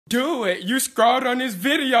Do it. You scrolled on this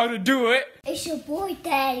video to do it. It's your boy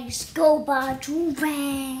Daddy Scuba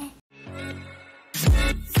Joovier.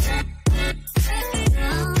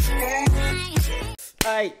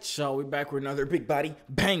 Alright, y'all, we back with another big body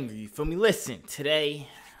banger, you feel me? Listen, today,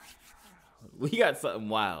 we got something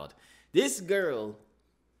wild. This girl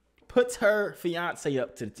puts her fiance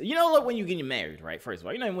up to the... You know, like when you're getting married, right? First of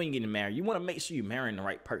all, you know when you're getting married, you want to make sure you're marrying the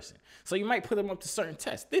right person. So you might put them up to certain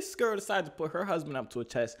tests. This girl decided to put her husband up to a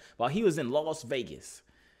test while he was in Las Vegas.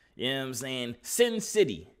 You know what I'm saying? Sin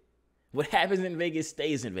City. What happens in Vegas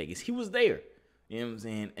stays in Vegas. He was there. You know what I'm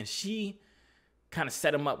saying? And she kind of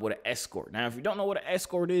set him up with an escort. Now, if you don't know what an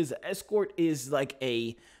escort is like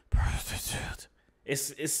a prostitute.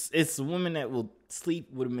 It's a woman that will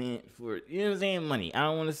sleep with a man for, you know what I'm saying, money. I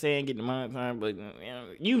don't want to say and get the money time, but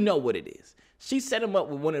you know what it is. She set him up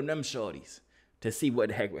with one of them shorties to see what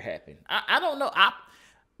the heck would happen. I don't know.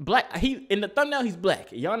 In the thumbnail, he's black.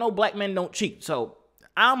 Y'all know black men don't cheat, so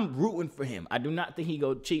I'm rooting for him. I do not think he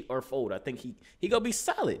go cheat or fold. I think he gonna be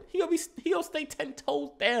solid. He gonna stay 10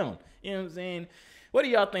 toes down. You know what I'm saying? What do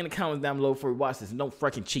y'all think in the comments down below before we watch this? And don't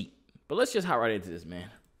freaking cheat. But let's just hop right into this, man.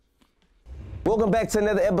 Welcome back to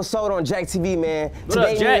another episode on Jack TV, man.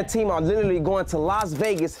 Today, me and the team are literally going to Las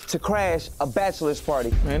Vegas to crash a bachelor's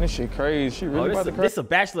party. Man, this shit crazy. She really about to crash. This a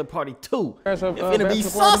bachelor party too. It's gonna be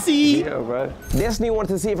saucy. Yeah, bro. Destiny wanted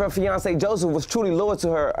to see if her fiance Joseph was truly loyal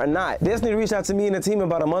to her or not. Destiny reached out to me and the team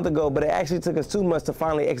about a month ago, but it actually took us 2 months to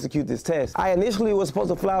finally execute this test. I initially was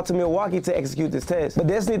supposed to fly out to Milwaukee to execute this test, but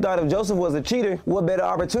Destiny thought if Joseph was a cheater, what better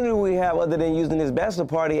opportunity we have other than using this bachelor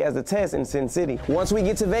party as a test in Sin City. Once we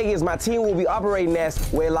get to Vegas, my team will be operating as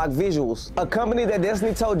Waylock Visuals, a company that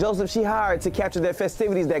Destiny told Joseph she hired to capture their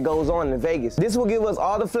festivities that goes on in Vegas. This will give us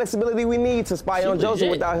all the flexibility we need to spy on Joseph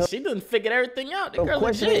without him. She done figured everything out. The girl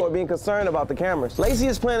questioning legit. or being concerned about the cameras. Lacey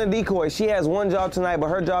is planning a decoy. She has one job tonight, but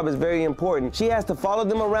her job is very important. She has to follow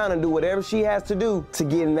them around and do whatever she has to do to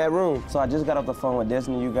get in that room. So I just got off the phone with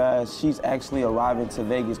Destiny, you guys. She's actually arriving to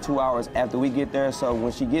Vegas 2 hours after we get there. So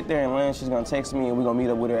when she get there and land, she's gonna text me and we're gonna meet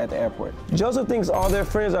up with her at the airport. Joseph thinks all their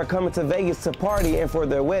friends are coming to Vegas to party and for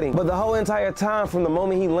their wedding. But the whole entire time from the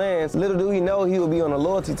moment he lands, little do he know he will be on a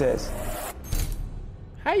loyalty test.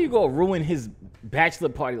 How you gonna ruin his bachelor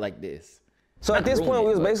party like this? So at this point, we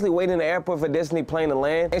was basically waiting in the airport for Destiny plane to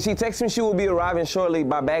land, and she texted me she will be arriving shortly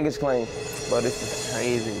by baggage claim. Bro, this is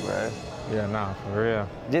crazy, bro. Yeah, nah, for real.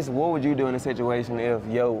 Just what would you do in a situation if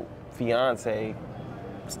your fiance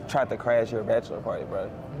tried to crash your bachelor party, bro?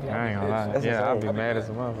 Yeah, I ain't gonna lie. Yeah, I'd be mad as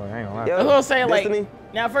a motherfucker. I ain't gonna lie. That's what I'm saying. Destiny?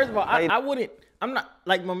 Like, now, first of all, I wouldn't. I'm not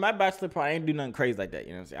like when my bachelor party. I ain't do nothing crazy like that.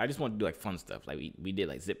 You know what I'm saying? I just want to do like fun stuff. Like we did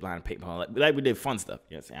like zip line, paper, like we did fun stuff.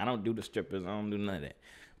 You know what I'm saying? I don't do the strippers. I don't do none of that.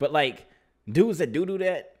 But like dudes that do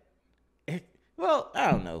that, well, I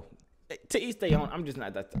don't know. To each their own. I'm just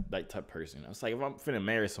not that type of person. It's like if I'm finna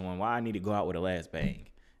marry someone, why I need to go out with a last bang?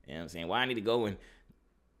 You know what I'm saying? Why I need to go and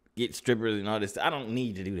get strippers and all this? I don't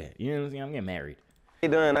need to do that. You know what I'm saying? I'm getting married. How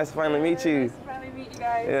you doing? Nice to finally meet you. Nice to finally meet you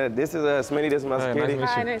guys. Yeah, this is Smitty. This is my security.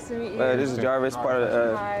 Hi, nice to meet you. This is Jarvis, part of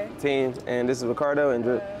the team, and this is Ricardo and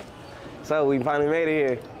Drip. So we finally made it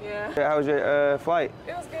here. Yeah. How was your flight?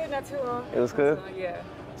 It was good, not too long. It was good? Yeah.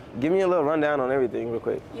 Give me a little rundown on everything real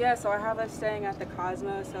quick. Yeah, so I have us staying at the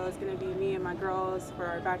Cosmo, so it's going to be me and my girls for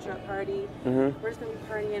our bachelorette party. We're just going to be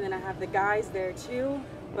partying, and I have the guys there too,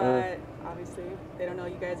 but obviously they don't know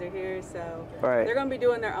you guys are here, so they're going to be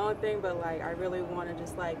doing their own thing, but like I really want to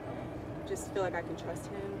just feel like I can trust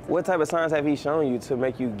him. What type of signs have he shown you to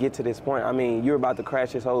make you get to this point? I mean, you're about to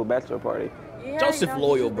crash his whole bachelor party. Yeah, Joseph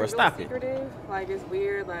loyal, bro. Stop it. Like it's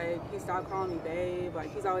weird. Like he stopped calling me babe.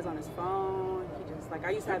 Like he's always on his phone. He just like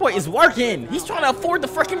I used to have. Boy, it's working. He's trying to afford the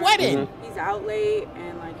freaking wedding. He's out late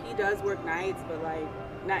and like he does work nights, but like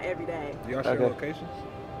not every day. Do y'all share locations?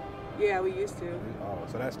 Yeah, we used to. Oh,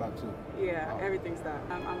 so that stopped too. Yeah, everything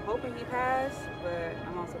stopped. I'm hoping he passed, but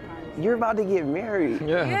I'm also kind of. You're about to get married.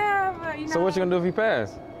 Yeah. Yeah, but you know. So what you gonna do if he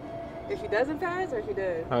pass? If he doesn't pass or if he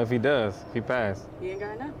does? Oh, if he does, if he pass. He ain't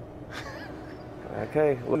gotta know.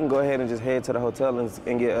 Okay, we can go ahead and just head to the hotel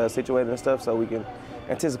and get situated and stuff so we can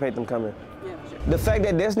anticipate them coming. Yeah, sure. The fact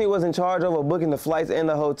that Destiny was in charge of booking the flights and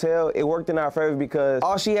the hotel, it worked in our favor because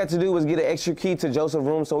all she had to do was get an extra key to Joseph's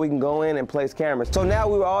room so we can go in and place cameras. So now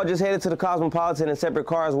we were all just headed to the Cosmopolitan in separate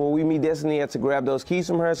cars where we meet Destiny to grab those keys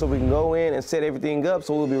from her so we can go in and set everything up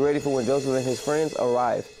so we'll be ready for when Joseph and his friends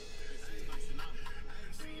arrive.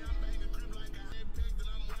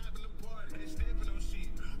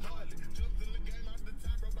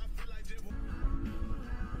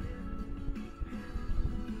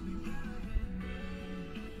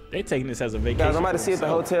 They taking this as a vacation. Guys, I'm about to see if the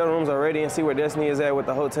hotel rooms are ready and see where Destiny is at with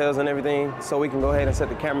the hotels and everything, so we can go ahead and set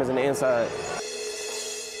the cameras in the inside.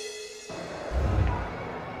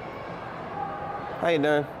 How you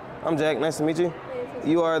doing? I'm Jack. Nice to meet you.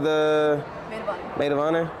 You are the maid of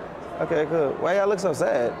honor. Okay, cool. Why y'all look so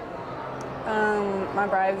sad? My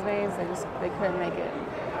bridesmaids, they couldn't make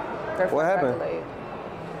it. What happened?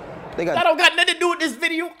 That don't got nothing to do with this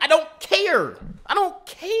video. I don't care. I don't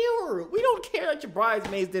care. We don't care that your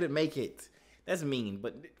bridesmaids didn't make it. That's mean,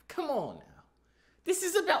 but come on now. This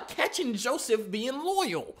is about catching Joseph being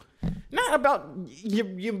loyal, not about your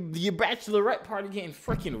bachelorette party getting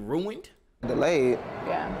freaking ruined. Delayed?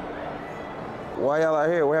 Yeah. Why y'all out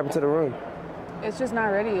here? What happened to the room? It's just not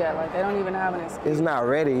ready yet. Like, they don't even have an excuse. It's not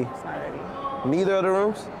ready? It's not ready. Neither of the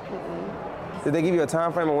rooms? Did they give you a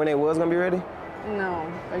time frame on when it was gonna be ready?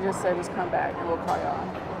 No, they just said just come back and we'll call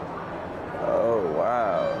y'all. Oh,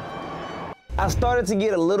 wow. I started to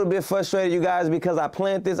get a little bit frustrated, you guys, because I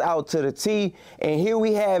planned this out to the T, and here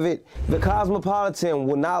we have it. The Cosmopolitan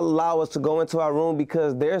will not allow us to go into our room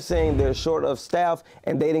because they're saying they're short of staff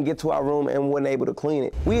and they didn't get to our room and weren't able to clean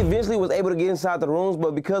it. We eventually was able to get inside the rooms,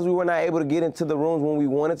 but because we were not able to get into the rooms when we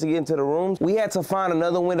wanted to get into the rooms, we had to find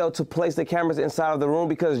another window to place the cameras inside of the room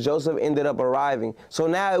because Joseph ended up arriving. So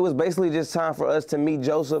now it was basically just time for us to meet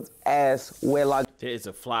Joseph as wedlock. There's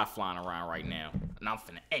a fly flying around right now, and I'm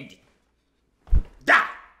finna end it. Die!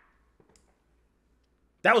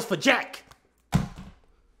 That was for Jack.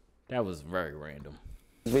 That was very random.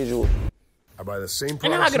 Visual. I buy the same product.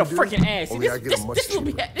 And now I get a freaking ass. Only I get a much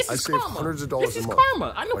cheaper. This I is save karma. hundreds of dollars This is a month.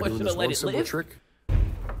 karma. I know I should have let it live. Trick.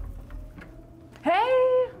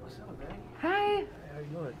 Hey! What's up, man? Hi. How you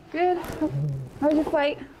doing? Good. How was your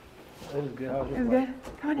flight? It was good. How was your It was good.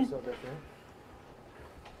 Come on in. What's up, best friend?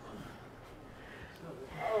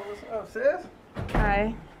 Oh, what's up, sis?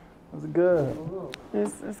 Hi. What's good?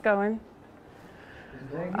 It's going.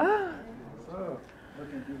 Oh. What's up?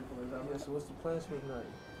 Looking beautiful as always. Yeah, so what's the plans for tonight?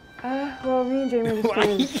 Well, me and Jamie just Why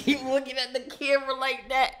he keep looking at the camera like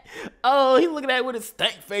that? Oh, he looking at it with his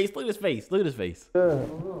stank face. Look at his face. Look at his face.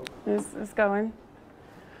 It's going.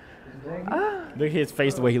 Look at his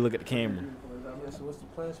face the way he look at the camera. Yeah, so what's the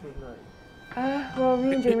plans for tonight? Well,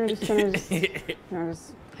 me and Jamie are just trying to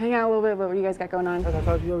just hang out a little bit. But what do you guys got going on? Can I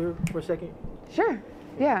talk to you over here for a second? Sure.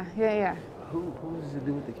 Yeah. Who does it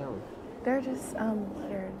do with the camera? They're just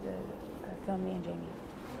here to film me and Jamie.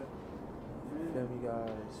 Film you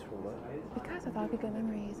guys for what? Because I thought it'd be good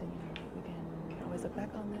memories, and we can always look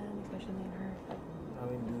back on them, especially me and her. I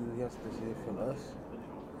mean, do you have to film us?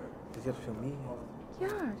 Does you have to film me?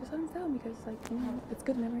 Yeah, just let them film because, like, it's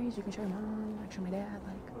good memories. You can show your mom, like, show my dad,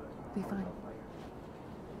 like, it'll be fun.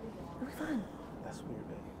 It'll be fun. That's weird,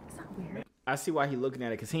 man. It's not weird. I see why he looking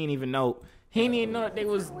at it, because he didn't even know. He didn't even know that they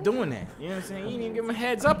was doing that. You know what I'm saying? He didn't even give him a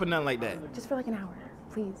heads up or nothing like that. Just for like an hour,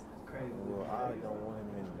 please. Well, I don't want him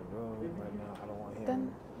in the room right now. I don't want him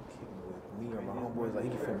Then kicking with me or my homeboys. Like, he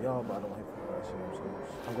can film y'all, but I don't want him filming us. You know what I'm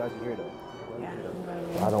saying? I'm glad you're here, though.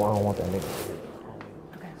 yeah. I don't want that nigga.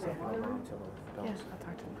 Okay. So, my mom tell him. Yeah,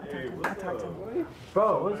 I'll talk to him.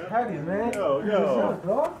 Bro, what's happening, man? Yo.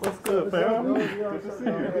 What's good, fam? Good to see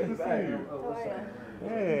you. Good to see you.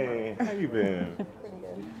 Hey, how you been?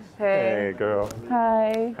 Hey, girl.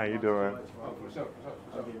 Hi. How you doing?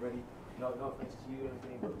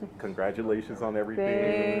 Congratulations on everything.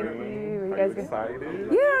 Baby, Are you excited?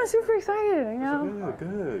 Yeah, I'm super excited. You know.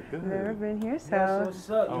 Good. I've never been here, so. What's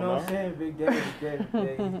up? You know what I'm saying? Big day, big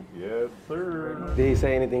day. Yes, sir. Did he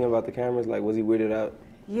say anything about the cameras? Like, was he weirded out?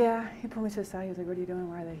 Yeah, he pulled me to the side. He was like, "What are you doing?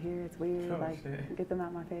 Why are they here? It's weird. Like, get them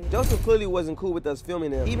out my face." Joseph clearly wasn't cool with us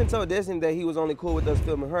filming him. He even told Destiny that he was only cool with us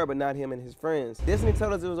filming her, but not him and his friends. Destiny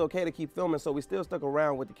told us it was okay to keep filming, so we still stuck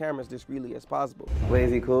around with the cameras discreetly as possible. Wait,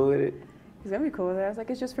 is he cool with it? He's gonna be cool with it. I was like,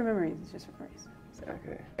 "It's just for memories. It's just for memories." So.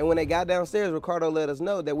 Okay. And when they got downstairs, Ricardo let us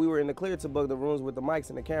know that we were in the clear to bug the rooms with the mics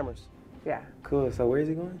and the cameras. Yeah. Cool. So where is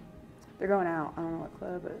he going? They're going out. I don't know what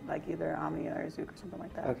club, but like either Omni or Zook or something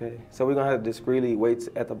like that. Okay. So we're gonna have to discreetly wait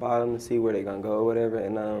at the bottom to see where they're gonna go or whatever,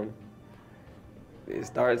 and it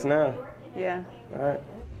starts now. Yeah. All right.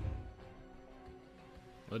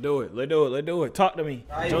 Let's do it. Talk to me.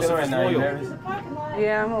 How you Joseph doing is now? You loyal. nervous?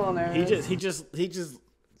 Yeah, I'm a little nervous. He just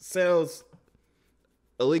sells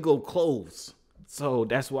illegal clothes, so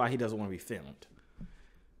that's why he doesn't want to be filmed.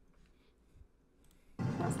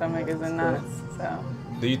 My stomach is in knots, so.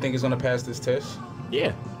 Do you think he's gonna pass this test?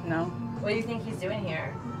 Yeah. No. What do you think he's doing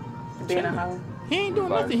here? Being a hoe. He ain't doing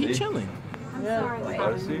nothing. He chilling.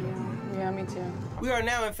 Yeah, me too. We are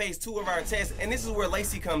now in phase 2 of our test, and this is where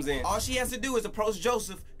Lacey comes in. All she has to do is approach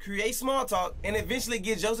Joseph, create small talk, and eventually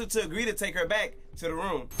get Joseph to agree to take her back to the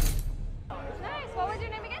room. Nice. What was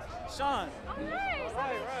your name again? Sean. Oh, nice.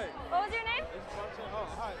 Right. What was your name? Oh,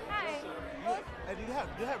 hi. Hi. Hey, do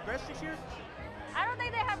you have breadsticks here? I don't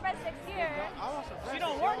think they have breadsticks here. I want some breadsticks. She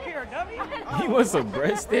don't work here, dummy. He wants some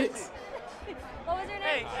breadsticks? What was your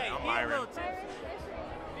name? Hey, I'm Myron.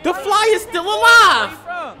 The fly is still alive. Where you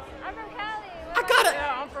from? I'm from Cali. I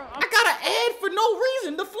got an ad for no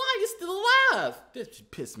reason. The fly is still alive. This just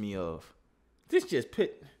pissed me off.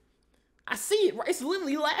 I see it. Right? It's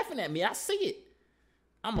literally laughing at me. I see it.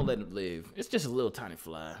 I'm gonna let it live. It's just a little tiny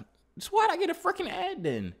fly. So why'd I get a freaking ad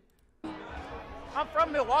then? I'm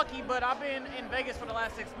from Milwaukee, but I've been in Vegas for the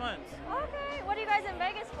last 6 months. Okay. What are you guys in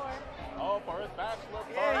Vegas for? Oh, for his bachelor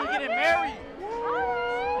party. Yeah, he getting married.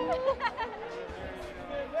 Oh.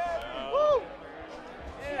 Woo!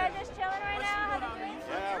 You guys just chilling right now? Having drinks?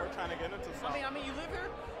 Yeah, we're trying to get into something. I mean, you live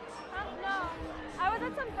here? No. I was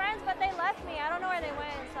with some friends, but they left me. I don't know where they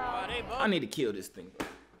went, so. I need to kill this thing.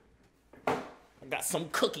 I got some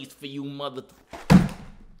cookies for you, mother.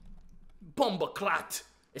 Bumbleclot.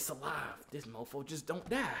 It's alive. This mofo just don't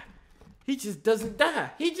die. He just doesn't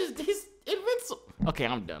die. He's invincible. Okay,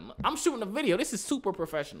 I'm done. I'm shooting a video. This is super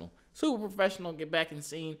professional. Super professional. Get back in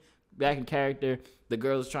scene. Back in character. The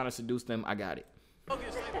girl is trying to seduce them. I got it.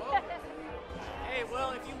 Hey,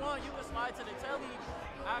 well, if you want, you can slide to the telly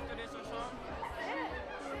after this or something.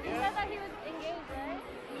 Yeah. You said that he was engaged, right?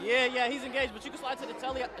 Yeah, he's engaged, but you can slide to the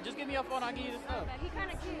telly. Just give me your phone, I'll give you the stuff. Okay, he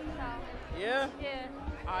kind of cute, so. Yeah? Yeah.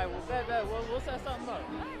 All right, well, bet. We'll set something up.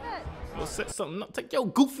 All right, bet. We'll set something up. Take your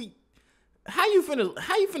goofy. How you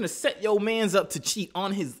finna set your mans up to cheat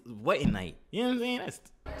on his wedding night? You know what I'm saying? That's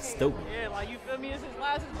stupid. Yeah, like you feel me? It's his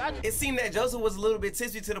last bachelor. It seemed that Joseph was a little bit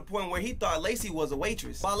tipsy to the point where he thought Lacey was a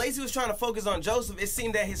waitress. While Lacey was trying to focus on Joseph, it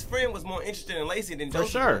seemed that his friend was more interested in Lacey than Joseph.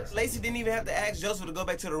 For sure. Was. Lacey didn't even have to ask Joseph to go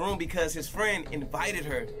back to the room because his friend invited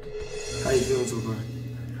her. How you feeling so far?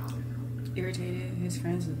 Irritated. His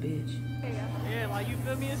friend's a bitch. Yeah, like you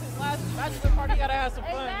feel me? It's his last bachelor party. Gotta have some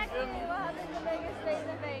fun. Exactly. You feel me? What happens in Vegas stays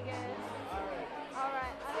in Vegas. All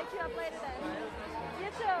right. I'll hit you up later then. You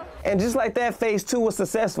too. And just like that, phase 2 was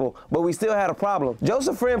successful, but we still had a problem.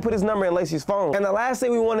 Joseph's friend put his number in Lacey's phone, and the last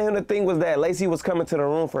thing we wanted him to think was that Lacey was coming to the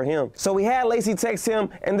room for him. So we had Lacey text him,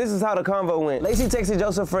 and this is how the convo went. Lacey texted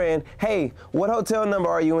Joseph's friend, "Hey, what hotel number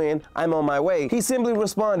are you in? I'm on my way." He simply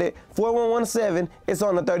responded, 4117, it's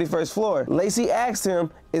on the 31st floor. Lacey asked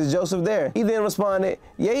him, "Is Joseph there?" He then responded,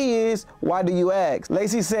 "Yeah, he is. Why do you ask?"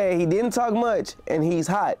 Lacey said he didn't talk much, and he's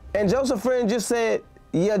hot. And Joseph's friend just said,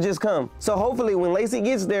 "Yeah, just come." So hopefully when Lacey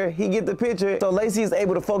gets there, he get the picture so Lacey is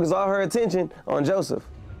able to focus all her attention on Joseph.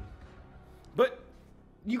 But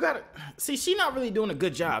you gotta see, she not really doing a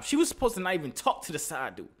good job. She was supposed to not even talk to the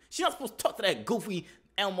side dude. She's not supposed to talk to that goofy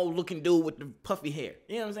Elmo looking dude with the puffy hair.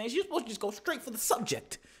 You know what I'm saying? She's supposed to just go straight for the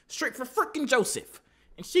subject. Straight for freaking Joseph.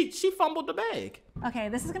 And she fumbled the bag. Okay,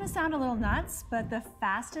 this is gonna sound a little nuts, but the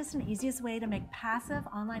fastest and easiest way to make passive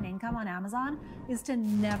online income on Amazon is to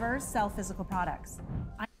never sell physical products.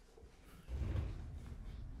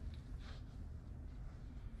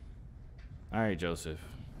 All right, Joseph.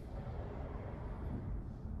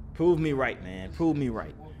 Prove me right, man. Prove me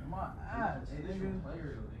right. My eyes, nigga.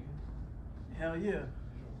 Hell yeah.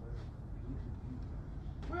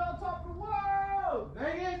 We on top of the world!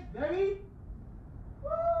 Vegas, baby!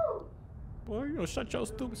 Woo! Boy, you gonna shut your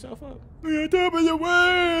stupid self up. We on top of the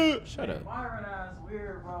world! Shut up. Myron eyes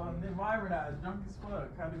weird, bro. And then Myron eyes drunk as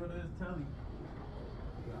fuck. Had to go to his telly.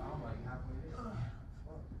 I'm like halfway there.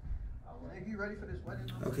 If you ready for this wedding?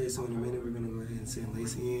 Okay, so in a minute we're gonna go ahead and send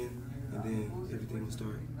Lacey in, and then everything will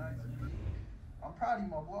start. I'm proud of you,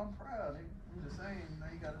 my boy. I'm proud. I'm just saying,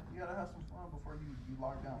 you gotta have some fun before you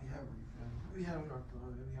lock down forever. You feel me? We having our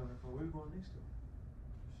fun. Where we going next though?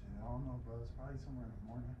 Shit, I don't know, bro. It's probably somewhere in the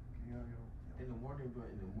morning. In the morning, but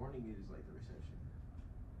in the morning it is like the reception.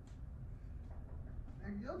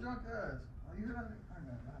 Hey, yo, drunk ass. Oh, you hear that? I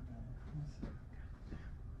got that down.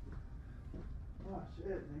 Oh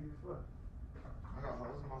shit, nigga, fuck. I got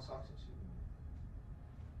holes in my socks and shit.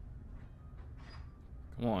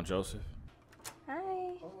 Come on, Joseph.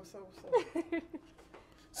 Hi. Oh, what's up?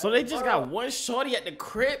 So they just got one shorty at the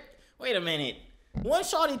crib? Wait a minute. One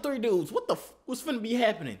shorty, 3 dudes. What the what's finna be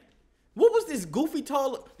happening? What was this goofy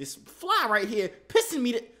tall, this fly right here pissing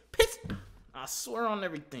me to piss? I swear on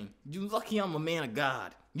everything. You lucky I'm a man of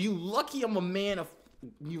God. You lucky I'm a man of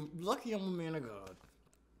God.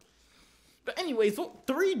 But anyways, so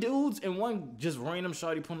 3 dudes and one just random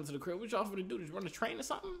shorty pulling to the crib. What y'all finna do? Just run the train or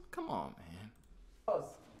something? Come on, man.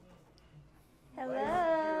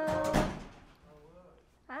 Hello.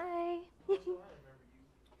 Hi.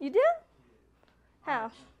 You do?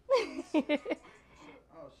 How?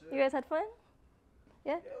 You guys had fun?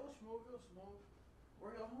 Yeah? Yeah, it was smooth.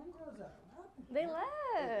 Where your homegirls at? What happened? They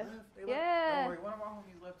left. They left. Yeah. Don't worry, one of our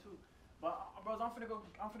homies left too. But bros, I'm finna go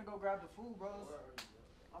grab the food, bros.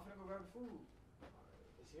 I'm finna go grab the food.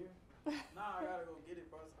 It's here? Nah, I gotta go get it,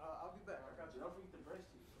 bros. I'll be back. I got you. Don't forget the breast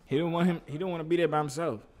cheese. He don't want him. He don't want to be there by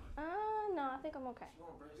himself. No, I think I'm okay.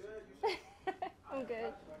 I'm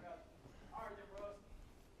good.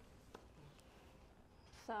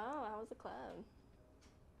 So, how was the club?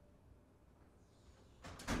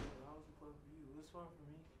 How was the club for you? It was fun for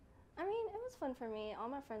me. I mean, it was fun for me. All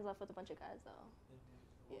my friends left with a bunch of guys, though.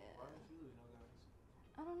 Yeah. Why didn't you lose no guys?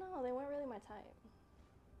 I don't know. They weren't really my type.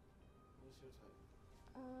 What's your type?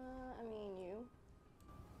 I mean, you.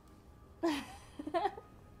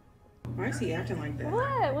 Why is he acting like that?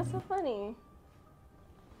 What? What's so funny?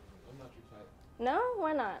 I'm not your type. No?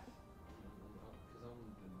 Why not? Because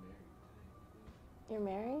I'm You're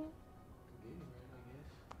married?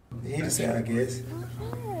 He just said, I guess.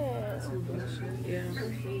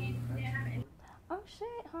 Oh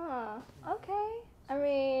shit, huh? Okay. I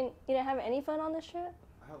mean, you didn't have any fun on this trip?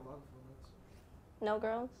 I had a lot of fun. No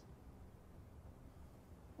girls?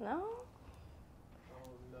 No? Oh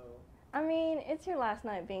no. I mean, it's your last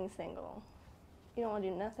night being single. You don't want to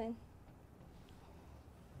do nothing?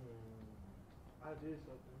 I did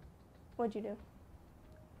something. What'd you do?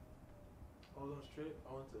 I was on a trip.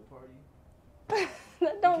 I went to a party.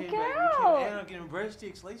 That don't count. And I'm getting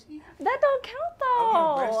breadsticks, Lacey. That don't count I'm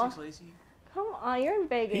though. getting breadsticks, Lacey. Come on, you're in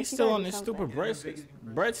Vegas. He's You still gotta on do this something. stupid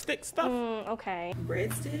breadstick stuff. Okay.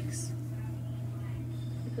 Breadsticks?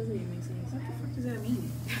 That doesn't even make sense. What the fuck does that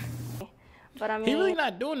mean? But I mean, He really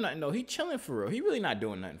not doing nothing though. He chilling for real. He really not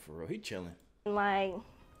doing nothing for real. He chilling. like,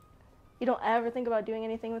 you don't ever think about doing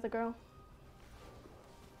anything with a girl?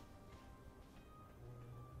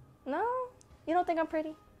 No? You don't think I'm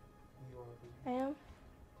pretty? I am?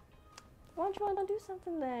 Why don't you want to do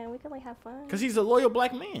something then? We could like have fun. Cause he's a loyal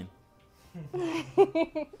black man.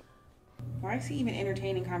 Why is he even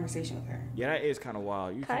entertaining conversation with her? Yeah, that is kind of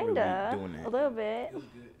wild. You can't really Kinda. be doing that. A little bit.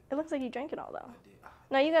 It looks like you drank it all though.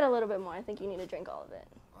 No, you got a little bit more. I think you need to drink all of it.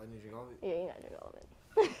 I need to drink all of it? Yeah, you gotta drink all of it.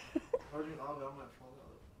 If I drink all of it, I might fall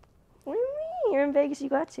out. What do you mean? You're in Vegas, you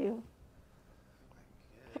got to.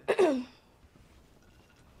 I guess.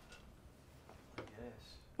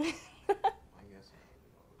 I guess.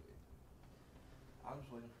 I'm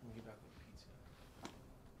just waiting for him to get back with the pizza. Do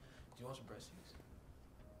you want some breadsticks?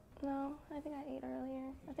 No, I think I ate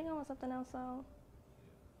earlier. I think I want something else though.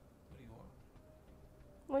 What do you want?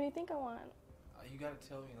 What do you think I want? You gotta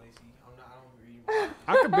tell me, Lacey. I don't read. I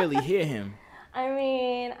could barely hear him. I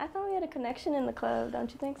mean, I thought we had a connection in the club.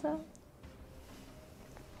 Don't you think so?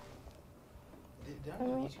 Did I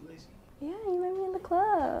meet you, Lacey? Yeah, you met me in the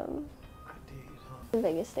club. I did, huh?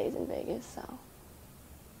 Vegas stays in Vegas, so.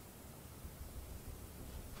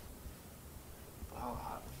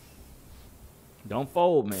 Don't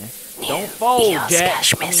fold, man. Don't fold, Jack.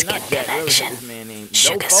 I mean, not Jack. What was his man name?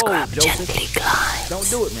 Don't fold, Joseph. Don't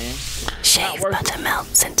do it, man. Shave butter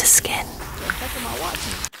melts into skin.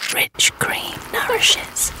 Rich cream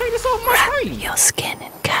nourishes. Wrap your skin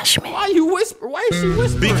in cashmere. Why you whisper? Why is she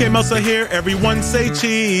whispering? BK Meltzer here, everyone say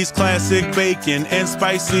cheese. Classic bacon and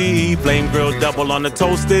spicy. Flame grilled double on the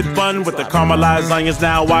toasted bun with the caramelized onions.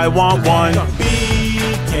 Now I want one.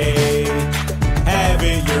 BK, have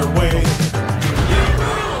it your way.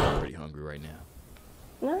 I'm pretty hungry right now.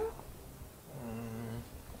 No?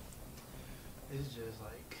 It's just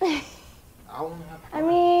like I want to have. I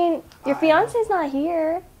mean, your fiance's not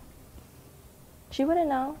here. She wouldn't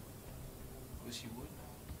know. But she would know.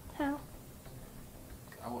 How?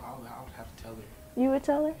 I would have to tell her. You would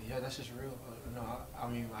tell her? Yeah, that's just real. No, I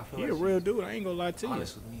mean, I feel He like a real dude. I ain't gonna lie to you.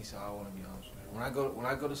 honest with me, so I want to be honest with her. When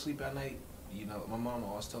I go to sleep at night, you know, my mom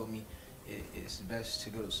always told me it's best to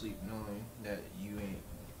go to sleep knowing that you ain't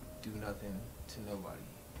do nothing to nobody.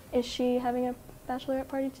 Is she having a bachelorette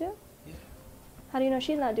party too? Yeah. How do you know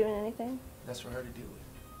she's not doing anything? That's for her to deal with.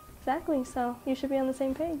 Exactly, so you should be on the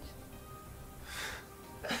same page.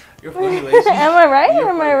 You're funny, Lacey. Am I right or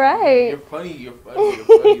am I right? You're funny,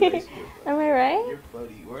 Lacey. Am I right? You're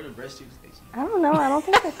funny. Where are the breadsticks, Lacey? I don't know. I don't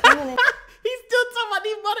think they're coming. He's still talking about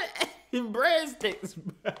these butter and breadsticks.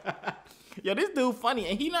 Yo, this dude funny,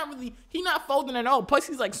 and he not folding at all. Plus,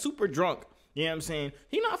 he's like super drunk. You know what I'm saying?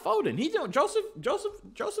 He not folding. He doing Joseph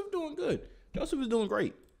doing good. Joseph is doing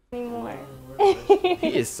great. Anymore.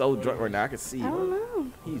 He is so drunk right now. I can see. I don't know.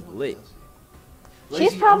 He's lit. Lacey,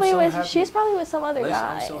 She's probably I'm so happy. with some other Lacey,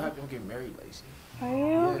 guy. I'm so happy I'm getting married, Lacey. Are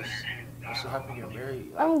you? Yes. I'm so happy I'm getting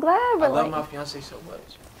married. I'm glad, but I love like, my fiance so much.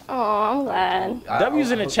 oh, I'm glad.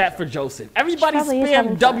 W's in the chat for Joseph. Everybody Probably is spam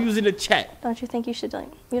having fun. W's in the chat. Don't you think you should like?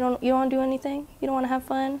 You don't want to do anything? You don't want to have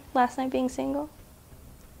fun? Last night being single?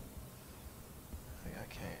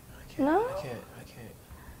 No? I can't.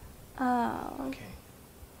 Oh. I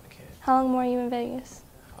can't. How long more are you in Vegas?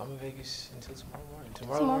 I'm in Vegas until tomorrow morning.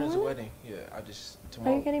 Tomorrow morning's a wedding. Yeah, Are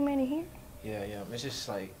you getting married here? Yeah. It's just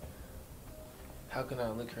like, how can I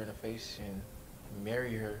look her in the face and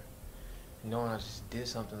marry her, knowing I just did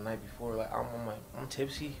something the night before? Like I'm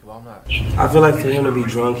tipsy, but I'm not. I feel like for him to be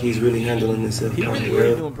drunk, he's really handling himself. He's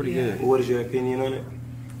really doing pretty good. What is your opinion on it?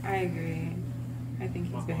 I agree. I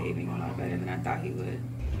think he's behaving a lot better than I thought he would.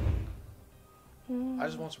 I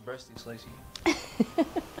just want some breast sticks, Lacey.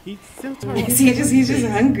 He's still talking. He's just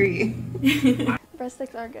hungry. Breast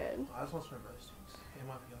sticks are good. I just want some breast sticks. Hey,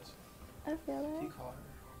 my fiance. I feel Can it. you call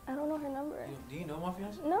her? I don't know her number. Do you know my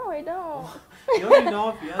fiance? No, I don't. You don't even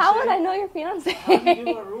know my fiance? How would I know your fiance? How did you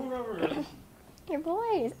get my room number? Your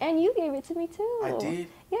boys. And you gave it to me too. I did?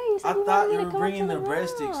 Yeah, you said I thought you were bringing the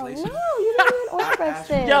breast sticks, Lacey. No, you didn't even order breast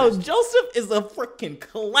sticks. Yo, Joseph is a freaking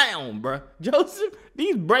clown, bro. Joseph,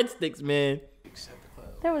 these breadsticks, man.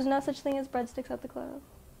 There was no such thing as breadsticks at the club.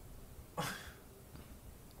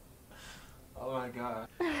 Oh my god.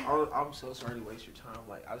 I'm so sorry to waste your time.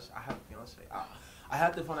 Like I have a fiance. I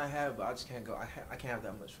have the fun I have, but I just can't go. I can't have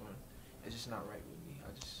that much fun. It's just not right with me.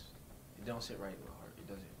 It don't sit right in my heart. It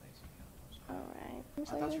doesn't make sense. Alright.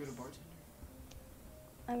 I thought you were the bartender.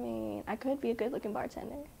 I mean, I could be a good looking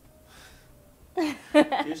bartender.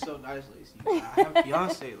 You're so nice, Lacey. I have a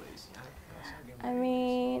fiance, Lacey. I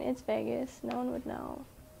mean, it's Vegas. No one would know.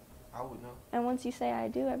 I would know. And once you say I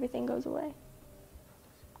do, everything goes away.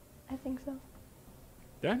 I think so.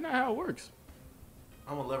 That's not how it works.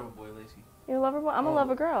 I'm a lover boy, Lacey. You're a lover boy? I'm a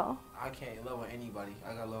lover girl. I can't love anybody.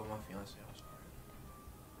 I gotta love my fiance. I'm sorry.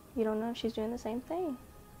 You don't know if she's doing the same thing.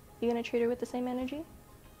 You gonna treat her with the same energy?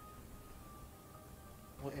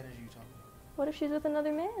 What energy are you talking about? What if she's with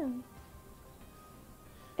another man?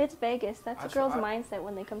 It's Vegas. That's a girl's mindset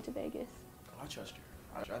when they come to Vegas. I trust her.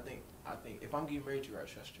 I think if I'm getting married to her, I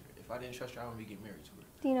trust her. If I didn't trust her, I wouldn't be getting married to her.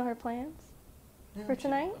 Do you know her plans for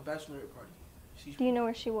tonight? A bachelorette party. Do you know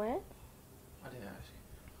where she went? I didn't ask.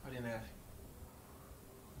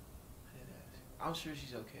 I'm sure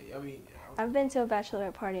she's okay. I mean, I've been to a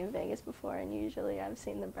bachelorette party in Vegas before, and usually I've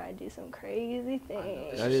seen the bride do some crazy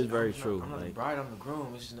things. That is very true. I'm not the bride. I'm the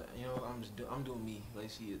groom. It's just not, I'm doing me.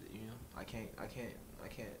 Lacey, I can't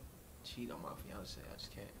cheat on my fiance. I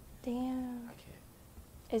just can't. Damn. I can't.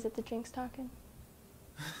 Is it the drinks talking?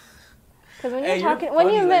 Because when you're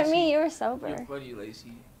you met Lacey. me, you were sober. You're funny,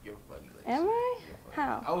 Lacey. You're funny, Lacey. Am I?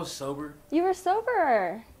 How? I was sober. You were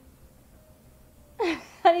sober.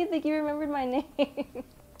 How do you think you remembered my name?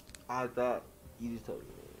 I thought you just told me.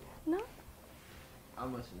 No. I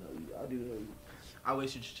must know you. I do know you. I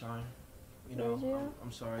wasted your time. You know. Did you?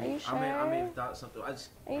 I'm sorry. Are you sure? I may have thought something. Are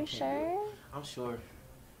you sure? I'm sure.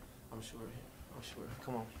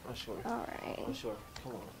 Come on. I'm sure. All right. I'm sure.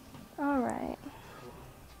 Come on. All right.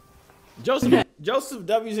 Joseph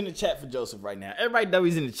W's in the chat for Joseph right now. Everybody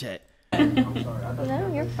W's in the chat. I'm sorry.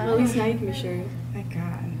 No, you're fine. At least now you can be sure. Thank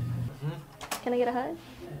God. Can I get a hug?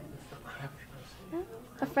 No?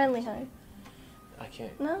 A friendly hug. I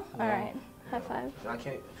can't. No? All right. High five. I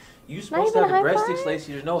can't. You supposed to have the breadsticks,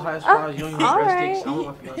 Lacey. There's no high fives. You don't even breadsticks. I want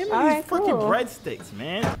my fiance. Give me these freaking breadsticks,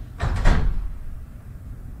 man.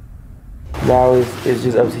 Now it's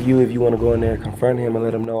just up to you if you want to go in there and confront him and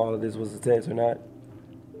let him know all of this was a test or not.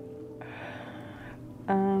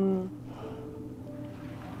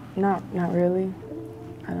 Not really.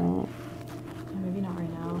 I don't. Maybe not right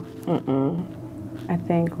now. I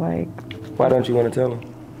think like. Why don't you want to tell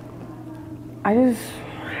him? I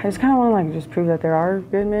just kind of want to just prove that there are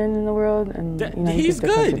good men in the world, and he's you can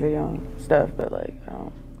good. video and stuff, but like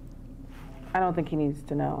I don't think he needs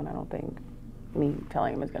to know, and I don't think me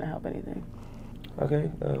telling him is gonna help anything.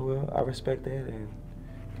 Okay, well I respect that, and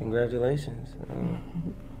congratulations.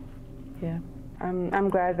 Yeah, I'm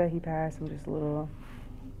glad that he passed. I'm just a little,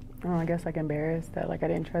 I guess like embarrassed that like I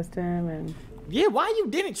didn't trust him and. Yeah, why you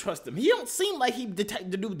didn't trust him? He don't seem like he the type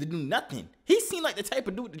of dude to do nothing. He seemed like the type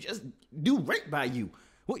of dude to just do right by you.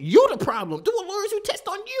 Well, you the problem. Do a lawyers who test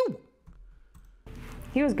on you.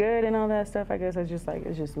 He was good and all that stuff. I guess it's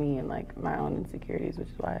just me and like my own insecurities, which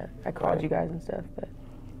is why I called you guys and stuff. But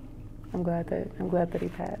I'm glad that he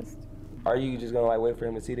passed. Are you just gonna like wait for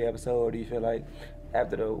him to see the episode, or do you feel like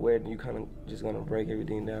after the wedding you kind of just gonna break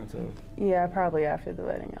everything down to him? Yeah, probably after the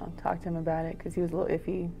wedding I'll talk to him about it because he was a little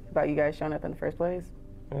iffy about you guys showing up in the first place.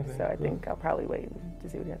 Okay, so I think I'll probably wait to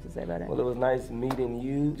see what he has to say about it. Well, it was nice meeting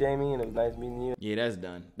you, Jamie, and it was nice meeting you. Yeah, that's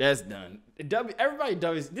done. That's done. Everybody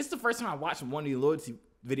does. This is the first time I watched one of the loyalty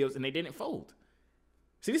videos and they didn't fold.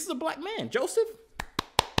 See, this is a black man, Joseph.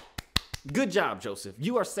 Good job, Joseph.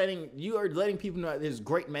 You are letting people know that there's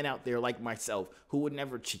great men out there like myself who would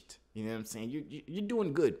never cheat. You know what I'm saying? You're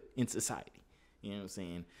doing good in society. You know what I'm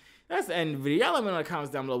saying? That's the end of the video. Y'all let me know in the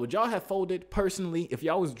comments down below. Would y'all have folded personally if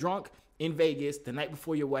y'all was drunk in Vegas the night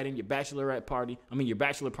before your wedding, your bachelor party,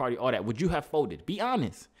 all that? Would you have folded? Be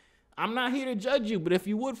honest. I'm not here to judge you, but if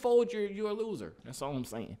you would fold, you're a loser. That's all I'm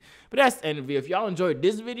saying. But that's the end of the video. If y'all enjoyed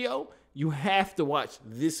this video, you have to watch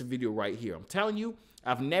this video right here. I'm telling you,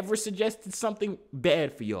 I've never suggested something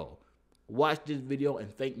bad for y'all. Watch this video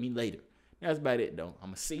and thank me later. That's about it, though. I'm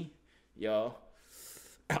going to see y'all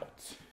out.